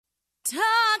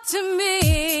Talk to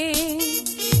me.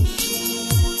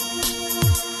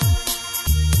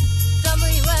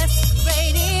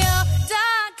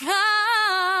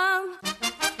 WSRadio.com.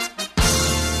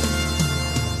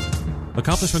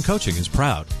 Accomplishment Coaching is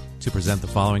proud to present the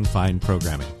following fine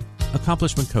programming.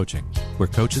 Accomplishment Coaching, where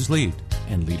coaches lead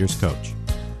and leaders coach.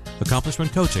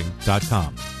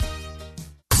 AccomplishmentCoaching.com.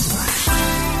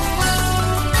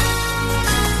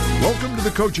 Welcome to the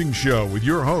Coaching Show with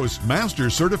your host, Master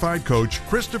Certified Coach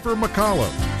Christopher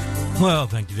McCollum. Well,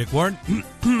 thank you, Dick Ward.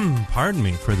 Pardon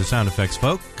me for the sound effects,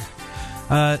 folk.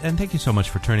 And thank you so much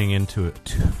for tuning in.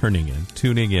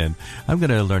 I'm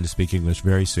going to learn to speak English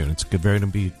very soon. It's going to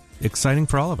be exciting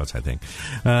for all of us, I think,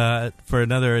 for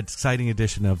another exciting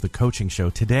edition of the Coaching Show.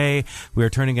 Today, we are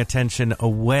turning attention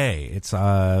away. It's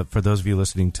for those of you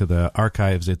listening to the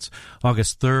archives, it's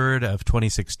August 3rd of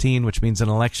 2016, which means an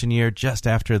election year just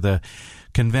after the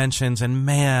conventions. And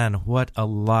man, what a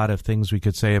lot of things we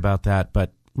could say about that,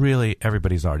 but really,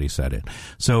 everybody's already said it.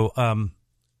 So,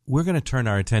 we're going to turn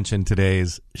our attention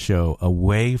today's show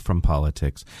away from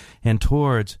politics and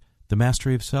towards the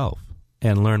mastery of self,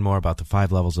 and learn more about the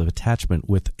 5 levels of attachment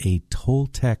with a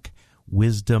Toltec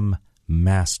wisdom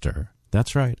master.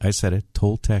 That's right, I said it,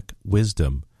 Toltec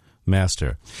wisdom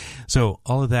master. So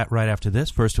all of that right after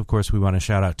this. First, of course, we want to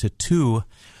shout out to 2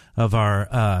 of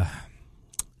our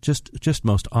just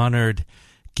most honored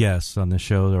guests on the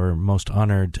show, or most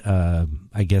honored,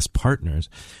 partners.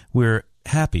 We're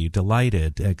happy,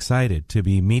 delighted, excited to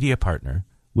be media partner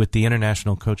with the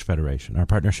International Coach Federation. Our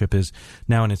partnership is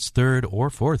now in its 3rd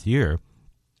or 4th year.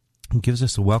 It gives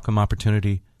us a welcome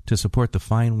opportunity to support the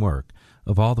fine work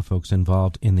of all the folks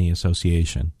involved in the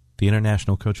association. The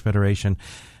International Coach Federation,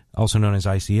 also known as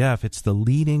ICF, it's the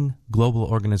leading global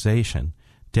organization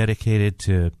dedicated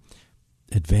to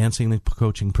advancing the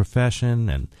coaching profession,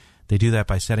 and they do that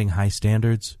by setting high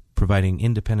standards, providing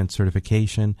independent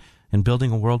certification, and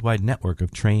building a worldwide network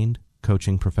of trained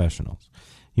coaching professionals.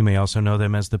 You may also know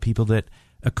them as the people that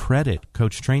accredit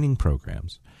coach training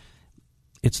programs.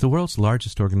 It's the world's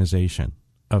largest organization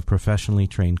of professionally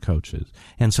trained coaches.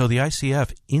 And so the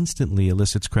ICF instantly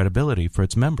elicits credibility for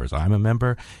its members. I'm a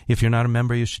member. If you're not a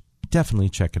member, you should definitely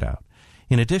check it out.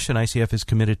 In addition, ICF is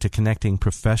committed to connecting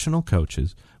professional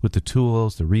coaches with the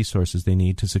tools, the resources they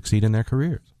need to succeed in their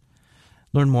careers.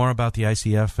 Learn more about the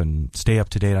ICF and stay up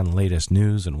to date on the latest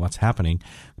news and what's happening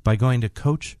by going to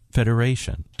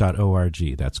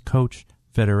coachfederation.org. That's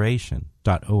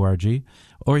coachfederation.org.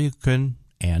 Or you can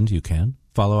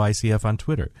follow ICF on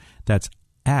Twitter. That's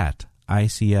at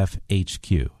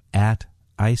ICFHQ, at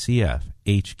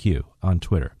ICFHQ on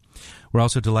Twitter. We're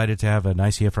also delighted to have an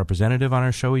ICF representative on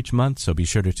our show each month, so be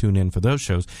sure to tune in for those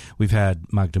shows. We've had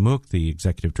Magda Mook, the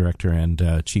executive director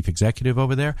and chief executive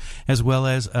over there, as well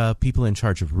as people in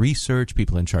charge of research,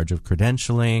 people in charge of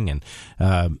credentialing, and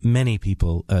many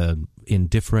people in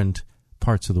different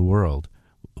parts of the world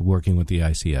working with the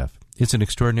ICF. It's an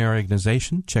extraordinary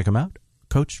organization. Check them out.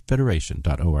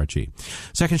 coachfederation.org.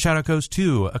 Second shout-out goes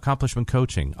to Accomplishment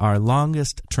Coaching, our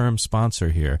longest-term sponsor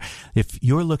here. If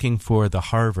you're looking for the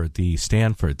Harvard, the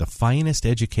Stanford, the finest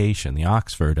education, the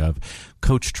Oxford of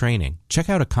coach training, check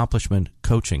out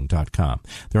accomplishmentcoaching.com.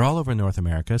 They're all over North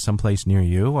America, someplace near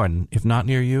you, and if not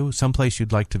near you, someplace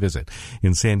you'd like to visit.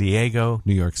 In San Diego,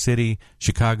 New York City,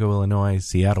 Chicago, Illinois,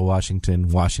 Seattle, Washington,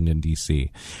 Washington, D.C.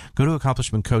 Go to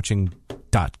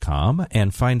accomplishmentcoaching.com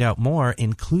and find out more,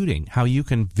 including how you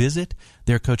can visit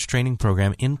their coach training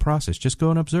program in process. Just go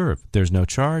and observe. There's no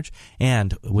charge,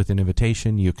 and with an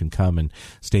invitation, you can come and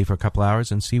stay for a couple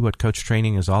hours and see what coach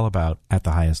training is all about at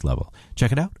the highest level.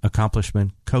 Check it out,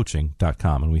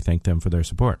 accomplishmentcoaching.com, and we thank them for their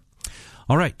support.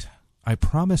 All right, I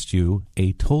promised you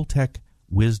a Toltec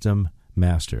wisdom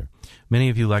master. Many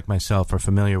of you, like myself, are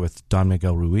familiar with Don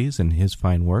Miguel Ruiz and his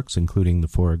fine works, including the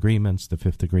 4 Agreements, the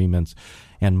 5th Agreements,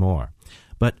 and more.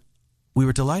 But we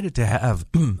were delighted to have,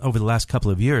 over the last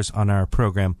couple of years on our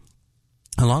program,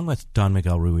 along with Don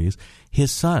Miguel Ruiz,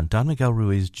 his son, Don Miguel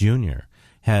Ruiz Jr.,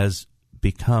 has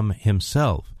become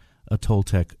himself a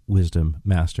Toltec wisdom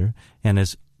master and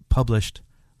has published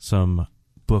some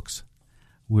books.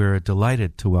 We're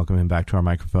delighted to welcome him back to our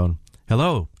microphone.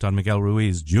 Hello, Don Miguel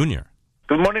Ruiz Jr.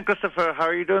 Good morning, Christopher. How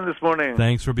are you doing this morning?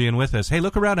 Thanks for being with us. Hey,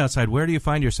 look around outside. Where do you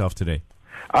find yourself today?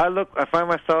 I find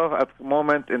myself at the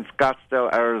moment in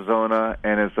Scottsdale, Arizona,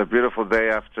 and it's a beautiful day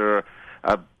after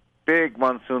a big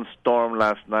monsoon storm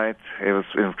last night. It was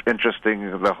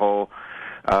interesting. The whole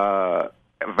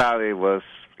valley was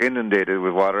inundated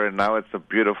with water, and now it's a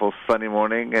beautiful sunny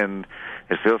morning, and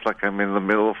it feels like I'm in the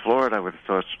middle of Florida with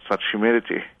such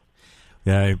humidity.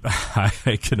 Yeah,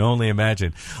 I can only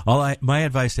imagine. My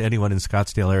advice to anyone in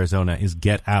Scottsdale, Arizona, is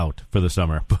get out for the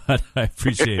summer. But I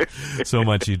appreciate so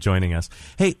much you joining us.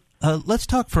 Hey, let's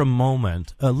talk for a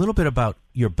moment a little bit about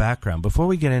your background before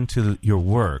we get into your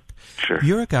work. Sure.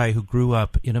 You're a guy who grew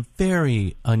up in a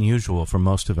very unusual, for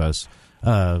most of us,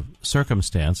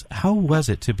 circumstance. How was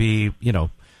it to be,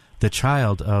 the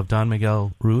child of Don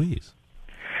Miguel Ruiz?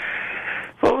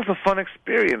 Well, it was a fun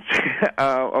experience.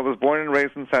 I was born and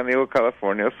raised in San Diego,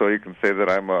 California, so you can say that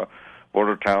I'm a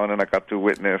border town, and I got to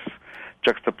witness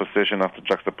juxtaposition after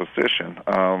juxtaposition.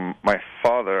 My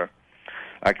father,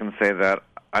 I can say that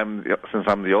since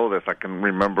I'm the oldest, I can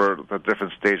remember the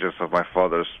different stages of my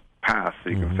father's past.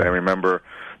 You can say I remember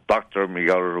Dr.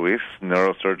 Miguel Ruiz,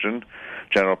 neurosurgeon,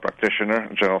 general practitioner,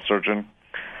 general surgeon,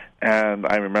 and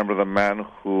I remember the man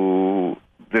who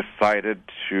decided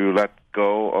to let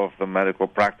go of the medical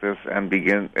practice and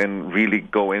begin and really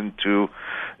go into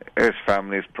his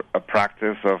family's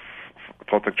practice of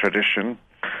Toltec tradition.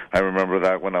 I remember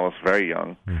that when I was very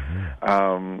young.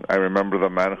 I remember the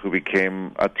man who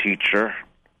became a teacher,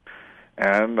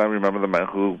 and I remember the man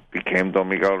who became Don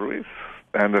Miguel Ruiz.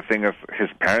 And the thing is, his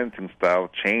parenting style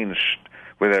changed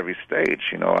with every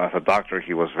stage. As a doctor,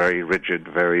 he was very rigid,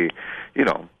 very,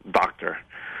 doctor.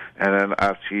 And then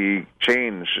as he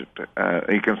changed,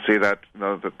 you can see that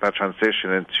that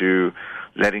transition into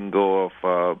letting go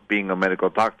of being a medical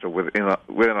doctor within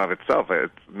and of itself.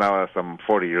 Now, as I'm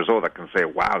 40 years old, I can say,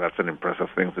 wow, that's an impressive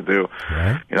thing to do.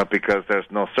 Right. Because there's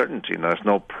no certainty, there's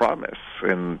no promise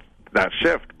in that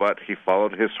shift. But he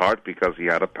followed his heart because he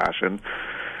had a passion.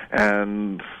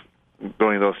 And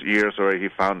during those years where he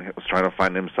was trying to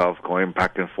find himself going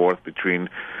back and forth between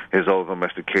his old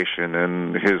domestication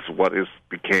and what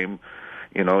became,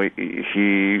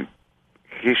 he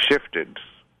shifted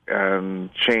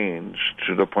and changed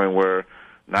to the point where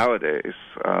nowadays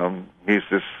he's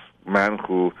this man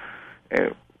who,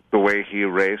 the way he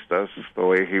raised us, the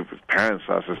way he parents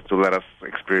us, is to let us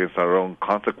experience our own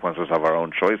consequences of our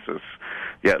own choices,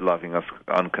 yet loving us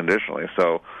unconditionally.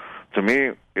 So, to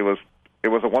me, it was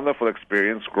a wonderful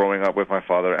experience growing up with my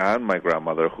father and my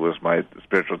grandmother, who was my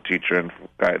spiritual teacher and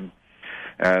guide.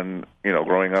 And,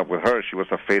 growing up with her, she was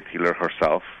a faith healer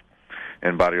herself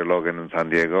in Barrio Logan in San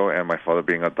Diego, and my father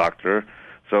being a doctor.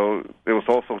 So it was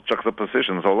also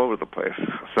juxtapositions all over the place.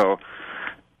 So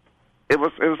it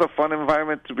was a fun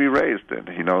environment to be raised in.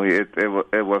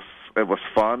 It was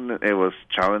fun, it was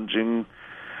challenging,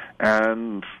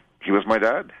 and he was my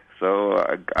dad. So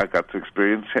I got to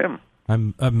experience him.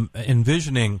 I'm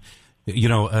envisioning,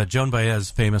 Joan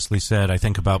Baez famously said, I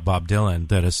think about Bob Dylan,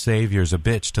 that a savior's a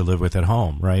bitch to live with at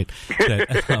home, right?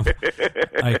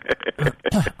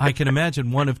 I can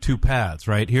imagine one of two paths,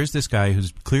 right? Here's this guy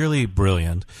who's clearly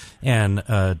brilliant and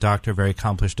a doctor very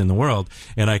accomplished in the world,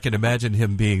 and I can imagine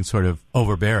him being sort of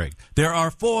overbearing. There are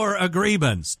 4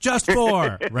 agreements, just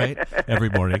 4, right? Every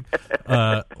morning.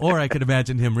 Or I could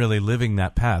imagine him really living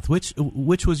that path. Which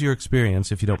was your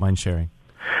experience, if you don't mind sharing?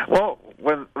 Well,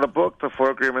 when the book, The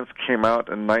 4 Agreements, came out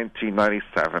in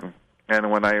 1997,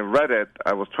 and when I read it,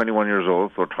 I was 21 years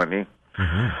old, or 20.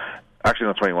 Actually,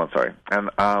 no, 21, sorry. And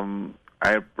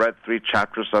I read 3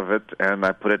 chapters of it, and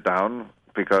I put it down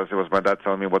because it was my dad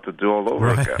telling me what to do all over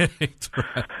again. Right.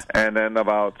 And then at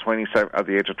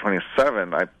the age of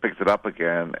 27, I picked it up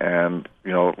again, and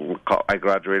I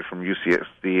graduated from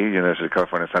UCSD, University of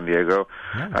California, San Diego.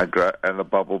 Yeah. And the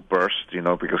bubble burst,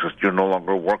 because you're no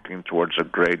longer working towards a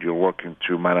grade, you're working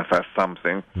to manifest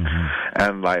something,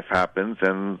 and life happens,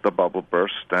 and the bubble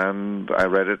burst, and I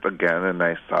read it again, and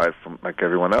I saw it from like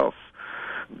everyone else.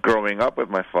 Growing up with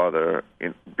my father,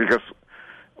 because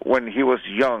when he was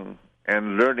young,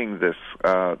 and learning this,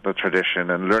 the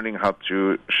tradition, and learning how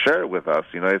to share it with us.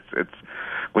 It's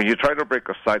when you try to break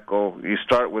a cycle, you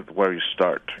start with where you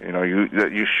start.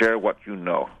 You share what you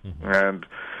know, and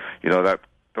that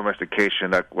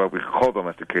domestication, that what we call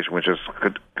domestication, which is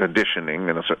conditioning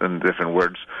in different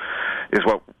words, is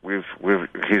what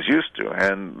he's used to.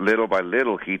 And little by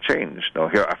little, he changed.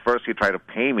 At first, he tried to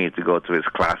pay me to go to his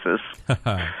classes,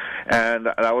 and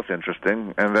that was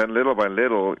interesting. And then little by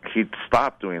little, he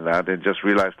stopped doing that and just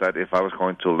realized that if I was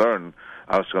going to learn,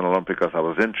 I was going to learn because I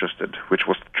was interested, which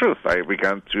was the truth. I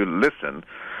began to listen.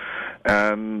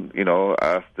 And,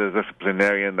 as the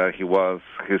disciplinarian that he was,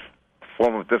 his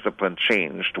form of discipline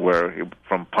changed, where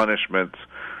from punishment,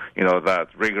 that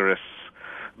rigorous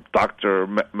doctor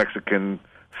Mexican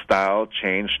style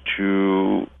changed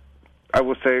to, I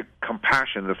would say,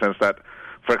 compassion, in the sense that,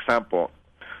 for example,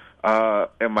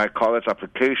 in my college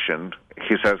application,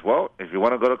 he says, well, if you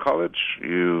want to go to college,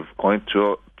 you're going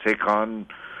to take on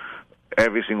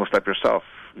every single step yourself.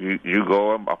 You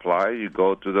go and apply, you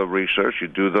go do the research, you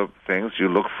do the things, you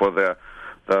look for the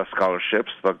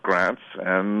scholarships, the grants,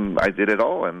 and I did it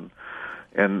all. And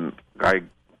I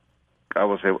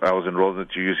was enrolled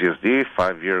into UCSD,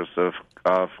 5 years of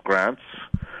grants,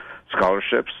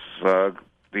 scholarships,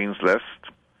 dean's list,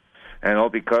 and all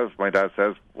because my dad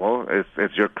says, well,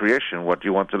 it's your creation. What do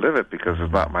you want to live it? Because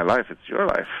it's not my life, it's your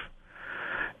life.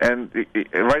 And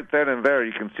right then and there,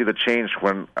 you can see the change.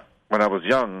 When I was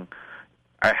young,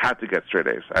 I had to get straight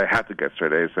A's.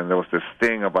 And there was this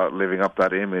thing about living up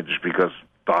that image because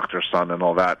doctor's son and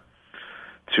all that,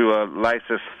 to a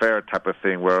laissez-faire type of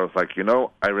thing where I was like,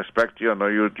 I respect you. I know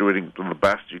you're doing the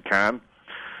best you can,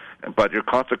 but your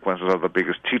consequences are the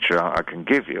biggest teacher I can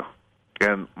give you.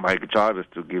 And my job is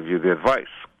to give you the advice.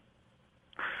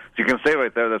 So you can say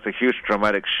right there that's a huge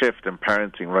dramatic shift in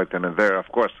parenting right then and there.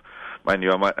 Of course, mind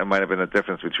you, it might have been a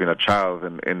difference between a child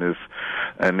in his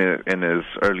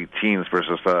early teens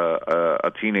versus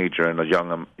a teenager and a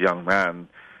young man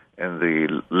in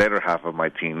the later half of my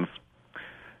teens.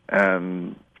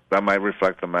 And that might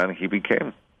reflect the man he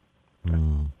became.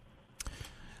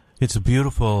 It's a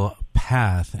beautiful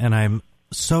path, and I'm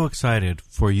so excited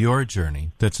for your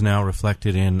journey that's now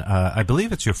reflected in, I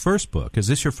believe it's your first book. Is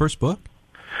this your first book?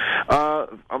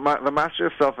 The Mastery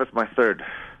of Self is my third.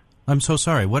 I'm so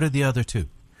sorry. What are the other two?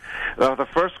 The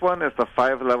first one is the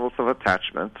 5 levels of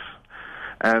attachment.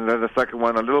 And then the second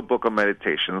one, a little book of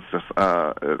meditations. There's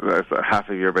a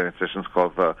half-a-year meditations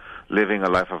called Living a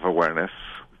Life of Awareness.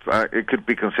 It could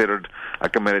be considered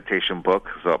like a meditation book,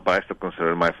 but I still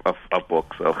consider it a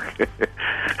book. So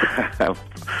I'm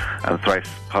thrice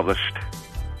published.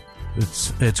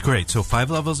 It's great. So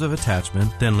 5 levels of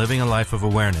attachment, then Living a Life of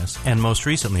Awareness, and most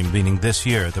recently, meaning this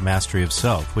year, The Mastery of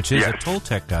Self, which is a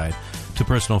Toltec guide to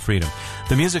personal freedom.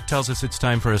 The music tells us it's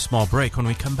time for a small break. When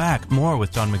we come back, more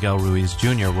with Don Miguel Ruiz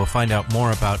Jr. We'll find out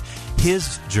more about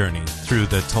his journey through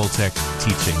the Toltec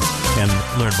teachings and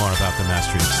learn more about the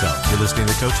Mastery of Self. You're listening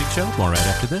to The Coaching Show. More right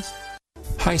after this.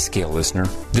 Hi, Scale listener.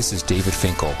 This is David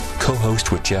Finkel,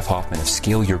 co-host with Jeff Hoffman of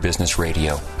Scale Your Business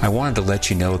Radio. I wanted to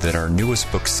let you know that our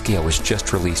newest book, Scale, was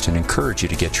just released and encourage you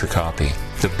to get your copy.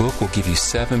 The book will give you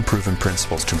 7 proven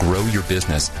principles to grow your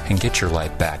business and get your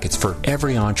life back. It's for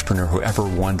every entrepreneur who ever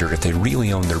wondered if they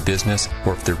really own their business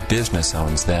or if their business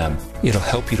owns them. It'll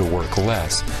help you to work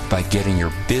less by getting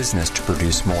your business to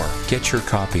produce more. Get your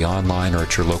copy online or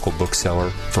at your local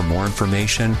bookseller. For more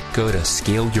information, go to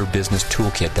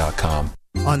scaleyourbusinesstoolkit.com.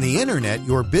 On the internet,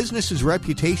 your business's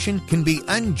reputation can be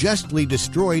unjustly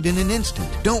destroyed in an instant.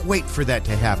 Don't wait for that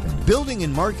to happen. Building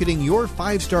and marketing your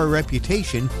 5-star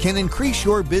reputation can increase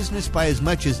your business by as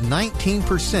much as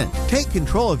 19%. Take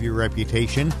control of your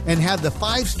reputation and have the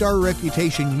 5-star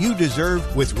reputation you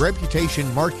deserve with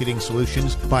Reputation Marketing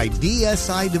Solutions by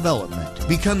DSI Development.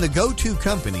 Become the go-to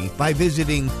company by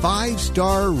visiting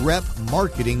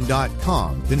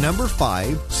 5starrepmarketing.com. The number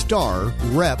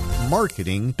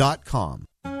 5starrepmarketing.com.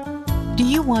 Do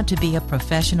you want to be a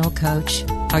professional coach?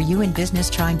 Are you in business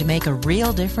trying to make a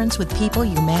real difference with people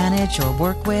you manage or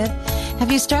work with?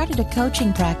 Have you started a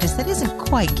coaching practice that isn't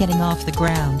quite getting off the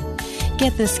ground?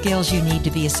 Get the skills you need to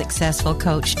be a successful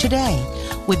coach today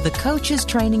with the Coaches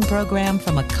Training Program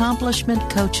from Accomplishment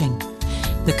Coaching.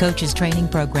 The Coaches Training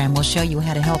Program will show you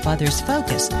how to help others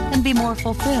focus and be more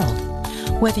fulfilled.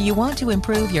 Whether you want to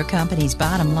improve your company's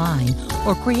bottom line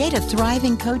or create a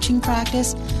thriving coaching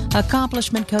practice,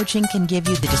 Accomplishment Coaching can give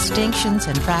you the distinctions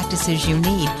and practices you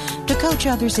need to coach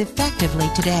others effectively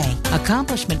today.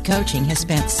 Accomplishment Coaching has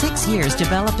spent 6 years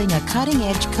developing a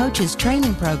cutting-edge coaches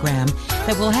training program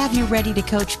that will have you ready to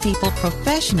coach people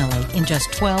professionally in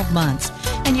just 12 months,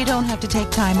 and you don't have to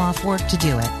take time off work to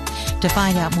do it. To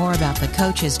find out more about the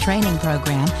Coaches Training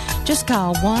Program, just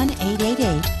call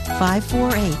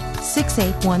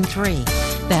 1-888-548-6813.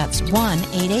 That's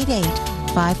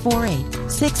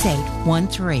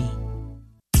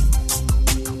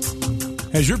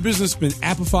 1-888-548-6813. Has your business been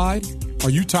appified? Are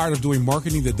you tired of doing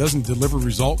marketing that doesn't deliver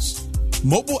results?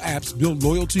 Mobile apps build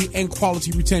loyalty and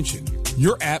quality retention.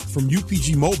 Your app from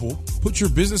UPG Mobile puts your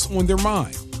business on their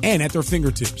mind and at their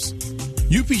fingertips.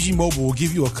 UPG Mobile will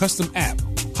give you a custom app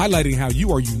highlighting how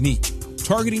you are unique,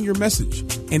 targeting your message,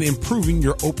 and improving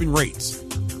your open rates.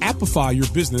 Appify your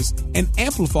business and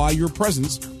amplify your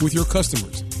presence with your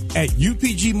customers at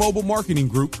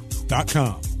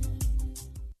upgmobilemarketinggroup.com.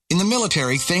 In the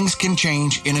military, things can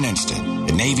change in an instant.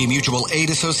 At Navy Mutual Aid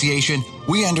Association,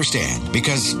 we understand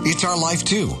because it's our life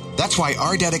too. That's why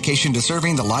our dedication to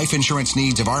serving the life insurance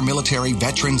needs of our military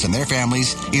veterans and their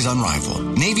families is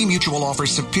unrivaled. Navy Mutual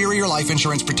offers superior life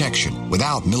insurance protection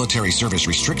without military service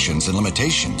restrictions and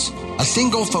limitations. A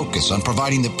single focus on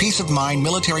providing the peace of mind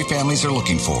military families are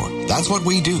looking for. That's what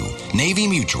we do. Navy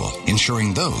Mutual,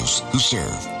 insuring those who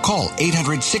serve. Call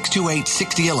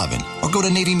 800-628-6011 or go to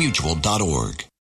NavyMutual.org.